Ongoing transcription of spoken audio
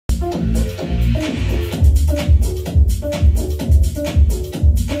So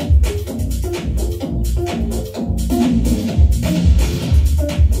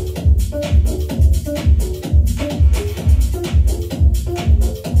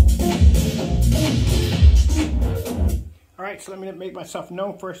let me make myself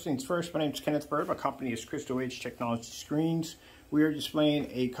known. First things first, my name is Kenneth Bird. My company is Crystal Edge Technology Screens. We are displaying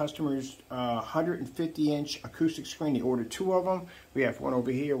a customer's 150-inch acoustic screen. They ordered 2 of them. We have one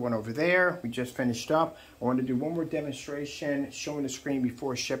over here, one over there. We just finished up. I want to do one more demonstration showing the screen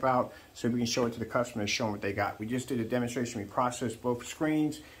before ship out so we can show it to the customer and show them what they got. We just did a demonstration. We processed both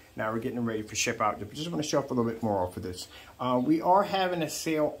screens. Now we're getting them ready for ship out. Just want to show up a little bit more for this. We are having a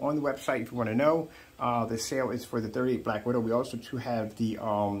sale on the website if you want to know. The sale is for the 38 Black Widow. We also too have the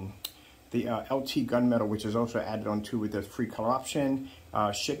LT gunmetal, which is also added on to with the free color option.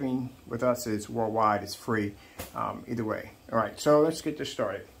 Shipping with us is worldwide. It's free either way. All right, so let's get this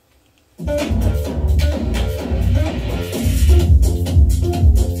started.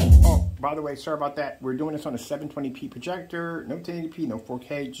 By the way, sorry about that. We're doing this on a 720p projector, no 1080p, no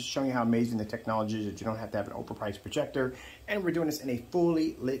 4K, just showing you how amazing the technology is that you don't have to have an overpriced projector. And we're doing this in a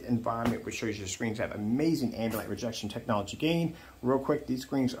fully lit environment, which shows you the screens have amazing ambient light rejection technology gain. Real quick, these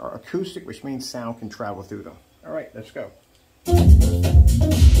screens are acoustic, which means sound can travel through them. All right, let's go.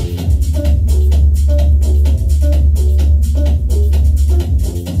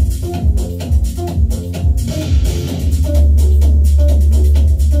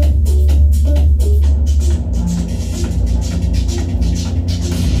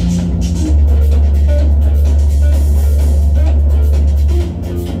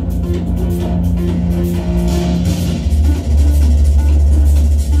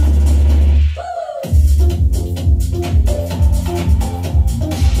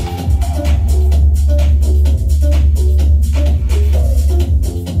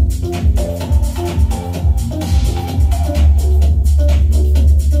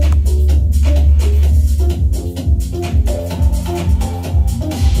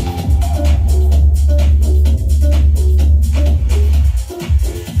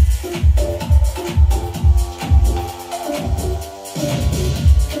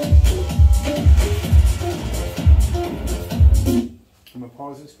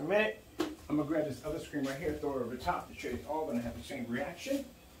 Pause this for a minute. I'm going to grab this other screen right here, throw it over the top to show you it's all going to have the same reaction.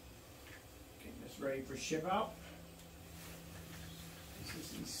 Getting this ready for ship out. This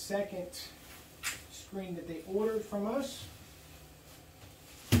is the second screen that they ordered from us.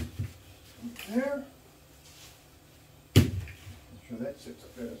 There. Make sure that sits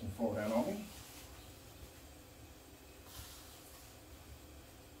up there, doesn't fall down on me.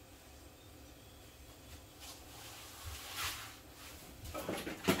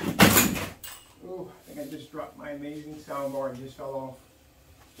 Oh, I think I just dropped my amazing soundbar and just fell off.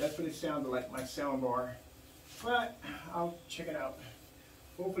 That's what it sounded like, my soundbar. But I'll check it out.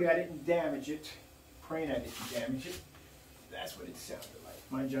 Hopefully I didn't damage it. Praying I didn't damage it. That's what it sounded like,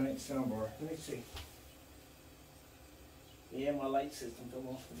 my giant soundbar. Let me see. Yeah, my light system fell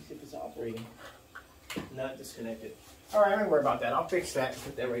off. Let me see if it's operating. Not disconnected. All right, I don't worry about that. I'll fix that and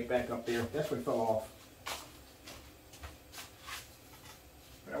put that right back up there. That's what fell off.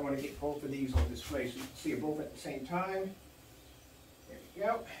 I want to get both of these on display so you can see them both at the same time. There we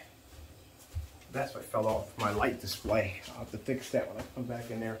go. That's what fell off, my light display. I'll have to fix that when I come back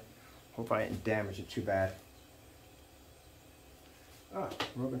in there. Hope I didn't damage it too bad. Ah,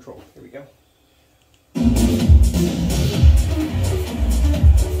 remote control. Here we go.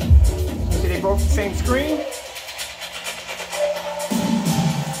 See, they both the same screen.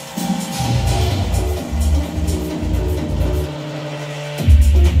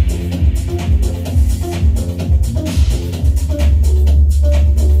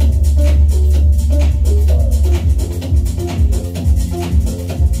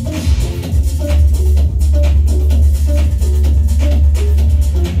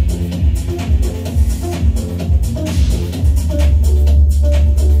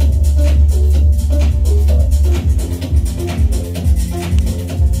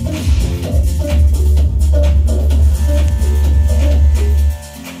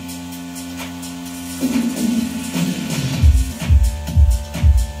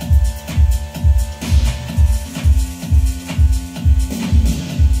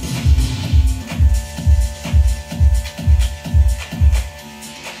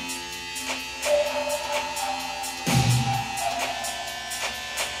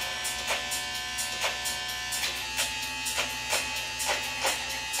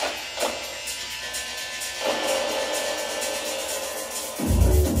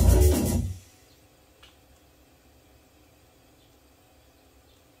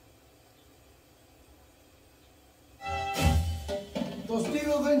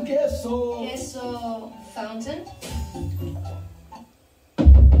 queso en queso. Queso fountain.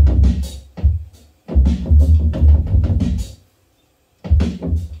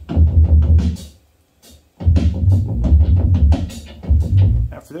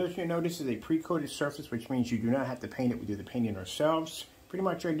 For those of you who know, this is a pre-coated surface, which means you do not have to paint it. We do the painting ourselves. Pretty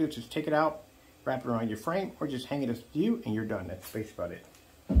much all you do is just take it out, wrap it around your frame, or just hang it as a view, and you're done. That's basically about it.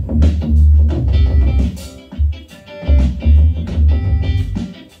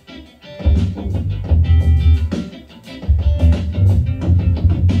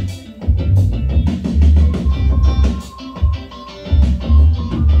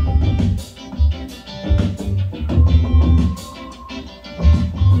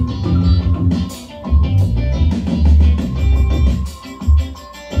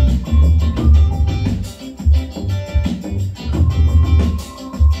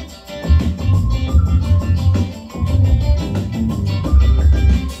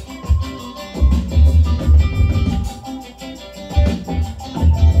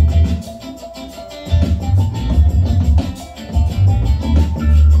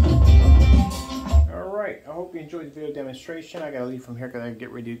 I hope you enjoyed the video demonstration. I gotta leave from here because I gotta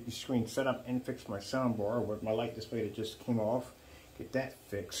get ready to get the screen set up and fix my soundbar with my light display that just came off. Get that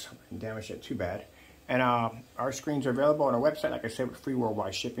fixed. I didn't damage it too bad. And our screens are available on our website, like I said, with free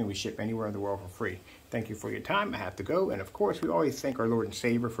worldwide shipping. We ship anywhere in the world for free. Thank you for your time. I have to go. And of course, we always thank our Lord and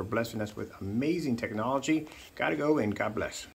Savior for blessing us with amazing technology. Gotta go, and God bless.